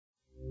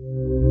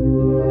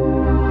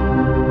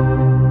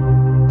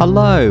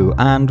Hello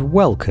and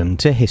welcome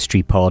to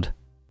History Pod.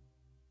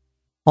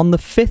 On the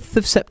 5th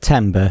of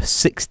September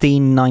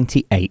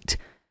 1698,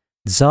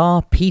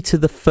 Tsar Peter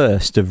I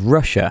of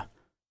Russia,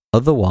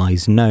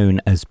 otherwise known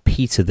as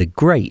Peter the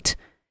Great,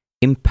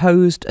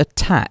 imposed a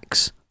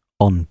tax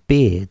on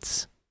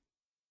beards.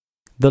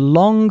 The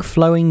long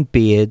flowing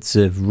beards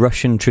of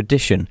Russian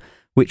tradition,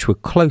 which were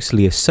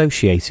closely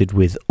associated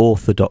with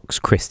Orthodox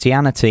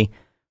Christianity,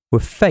 were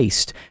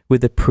faced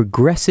with a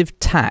progressive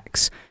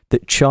tax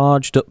that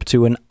charged up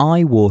to an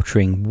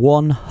eye-watering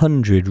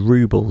 100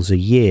 roubles a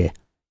year.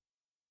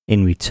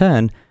 In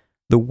return,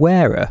 the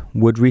wearer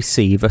would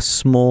receive a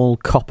small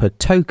copper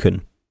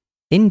token,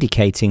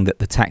 indicating that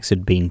the tax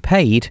had been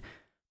paid,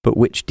 but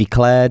which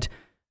declared,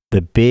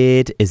 "The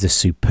beard is a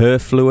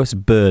superfluous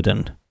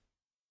burden."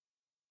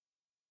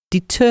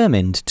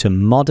 Determined to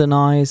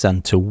modernise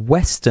and to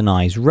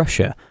westernise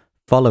Russia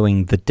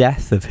following the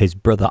death of his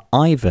brother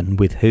Ivan,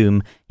 with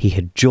whom he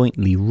had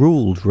jointly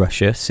ruled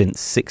Russia since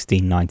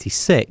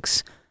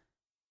 1696,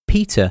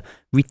 Peter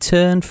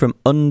returned from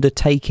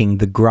undertaking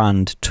the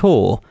Grand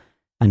Tour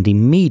and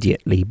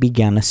immediately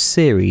began a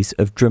series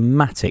of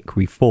dramatic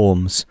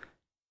reforms.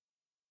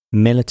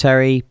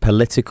 Military,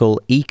 political,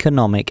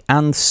 economic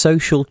and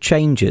social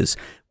changes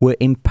were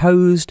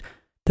imposed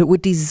that were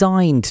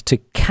designed to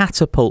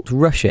catapult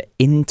Russia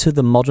into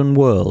the modern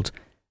world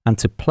and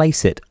to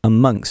place it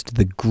amongst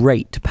the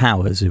great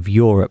powers of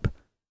Europe.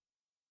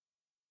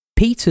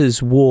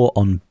 Peter's war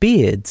on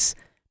beards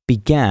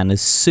began as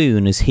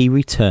soon as he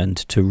returned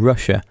to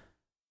Russia.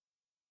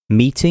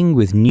 Meeting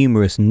with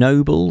numerous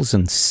nobles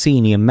and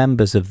senior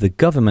members of the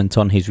government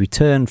on his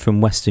return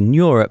from Western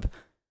Europe,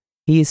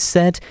 he is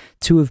said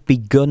to have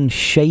begun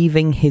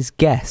shaving his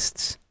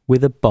guests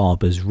with a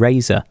barber's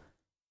razor.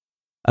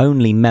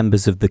 Only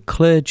members of the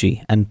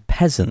clergy and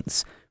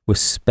peasants were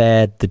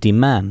spared the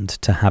demand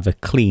to have a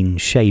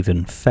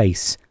clean-shaven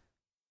face.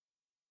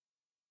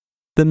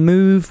 The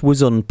move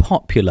was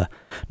unpopular,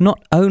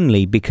 not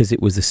only because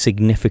it was a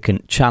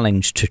significant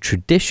challenge to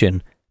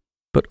tradition,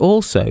 but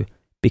also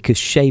because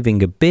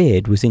shaving a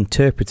beard was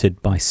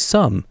interpreted by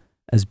some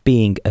as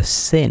being a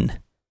sin.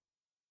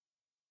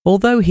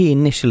 Although he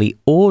initially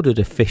ordered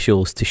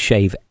officials to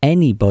shave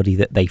anybody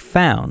that they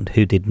found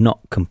who did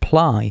not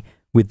comply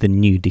with the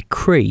new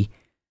decree,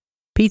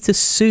 Peter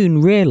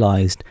soon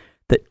realised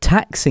that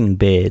taxing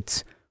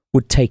beards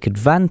would take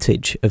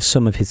advantage of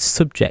some of his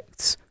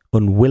subjects'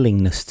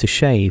 unwillingness to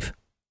shave.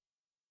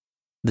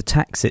 The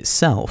tax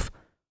itself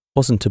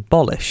wasn't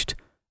abolished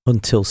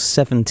until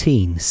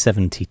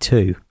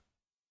 1772.